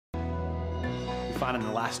find in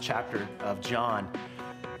the last chapter of John.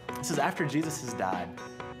 This is after Jesus has died.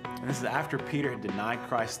 And this is after Peter had denied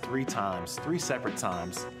Christ 3 times, 3 separate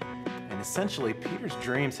times. And essentially, Peter's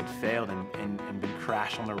dreams had failed and been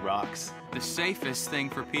crashed on the rocks. The safest thing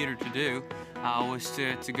for Peter to do was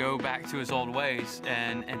to go back to his old ways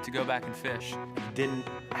and to go back and fish. He didn't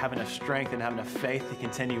have enough strength and have enough faith to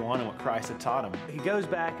continue on in what Christ had taught him. He goes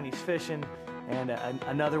back and he's fishing, and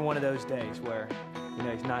another one of those days where,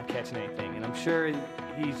 he's not catching anything. And I'm sure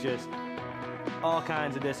he's just all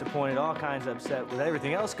kinds of disappointed, all kinds of upset with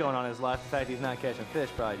everything else going on in his life. The fact he's not catching fish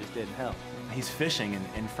probably just didn't help. He's fishing,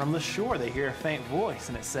 and from the shore they hear a faint voice,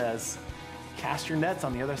 and it says, "Cast your nets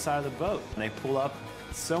on the other side of the boat." And they pull up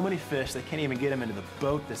so many fish they can't even get them into the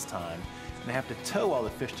boat this time. And they have to tow all the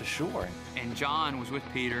fish to shore. And John was with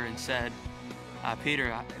Peter and said,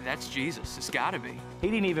 Peter, that's Jesus. It's got to be. He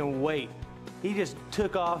didn't even wait. He just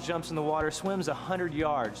took off, jumps in the water, swims 100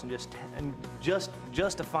 yards, and just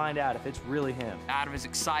to find out if it's really him. Out of his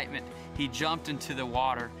excitement, he jumped into the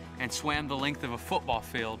water and swam the length of a football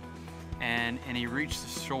field, and he reached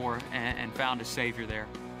the shore and found a Savior there.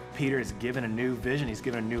 Peter is given a new vision. He's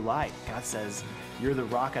given a new light. God says, "You're the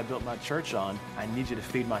rock I built my church on. I need you to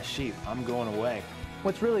feed my sheep. I'm going away."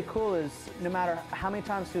 What's really cool is no matter how many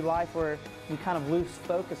times through life where we kind of lose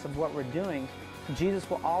focus of what we're doing, Jesus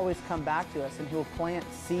will always come back to us, and he'll plant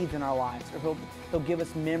seeds in our lives, or he'll give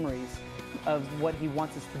us memories of what he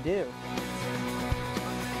wants us to do.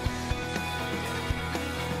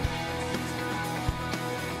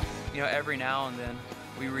 Every now and then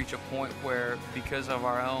we reach a point where, because of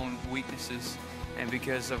our own weaknesses and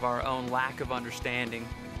because of our own lack of understanding,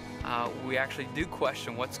 we actually do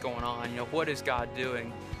question what's going on. What is God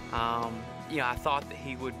doing? I thought that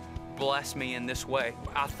he would bless me in this way.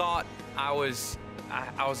 I thought I was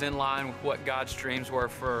in line with what God's dreams were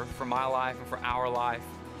for my life and for our life.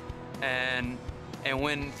 And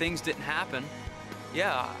when things didn't happen,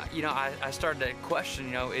 I started to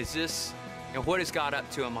question, is this, what is God up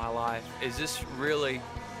to in my life? Is this really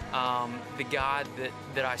the God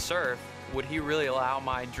that I serve? Would he really allow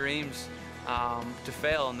my dreams to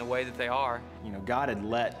fail in the way that they are? God had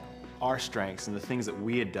let our strengths and the things that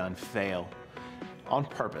we had done fail on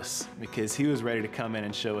purpose, because he was ready to come in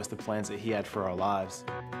and show us the plans that he had for our lives.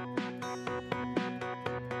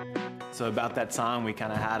 So about that time, we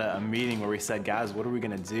kind of had a meeting where we said, "Guys, what are we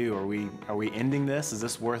going to do? Are we ending this? Is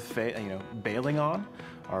this worth bailing on?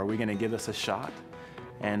 Or are we going to give this a shot?"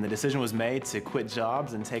 And the decision was made to quit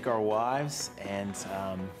jobs and take our wives and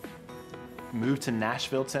move to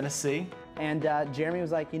Nashville, Tennessee. And Jeremy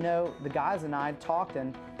was like, the guys and I talked,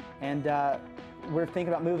 and we're thinking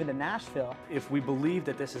about moving to Nashville. If we believe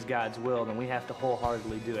that this is God's will, then we have to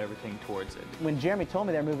wholeheartedly do everything towards it. When Jeremy told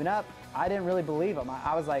me they're moving up, I didn't really believe him.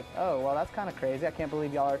 I was like, oh, well, that's kind of crazy. I can't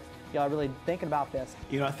believe y'all are really thinking about this.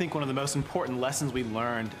 I think one of the most important lessons we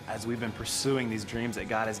learned as we've been pursuing these dreams that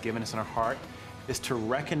God has given us in our heart is to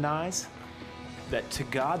recognize that to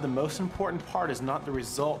God, the most important part is not the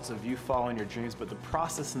results of you following your dreams, but the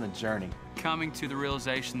process and the journey. Coming to the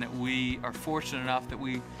realization that we are fortunate enough that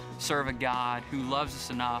we serve a God who loves us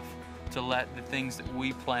enough to let the things that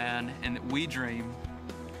we plan and that we dream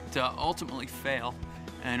to ultimately fail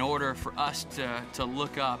in order for us to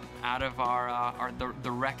look up out of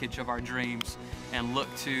the wreckage of our dreams and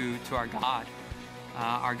look to our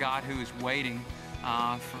God who is waiting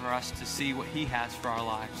for us to see what he has for our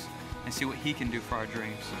lives and see what he can do for our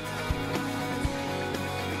dreams.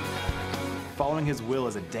 Following his will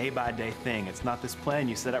is a day-by-day thing. It's not this plan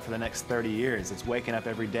you set up for the next 30 years. It's waking up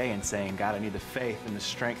every day and saying, "God, I need the faith and the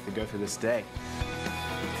strength to go through this day."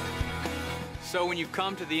 So when you've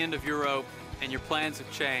come to the end of your rope and your plans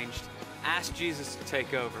have changed, ask Jesus to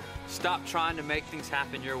take over. Stop trying to make things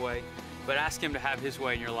happen your way, but ask him to have his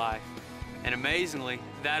way in your life. And amazingly,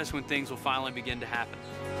 that is when things will finally begin to happen.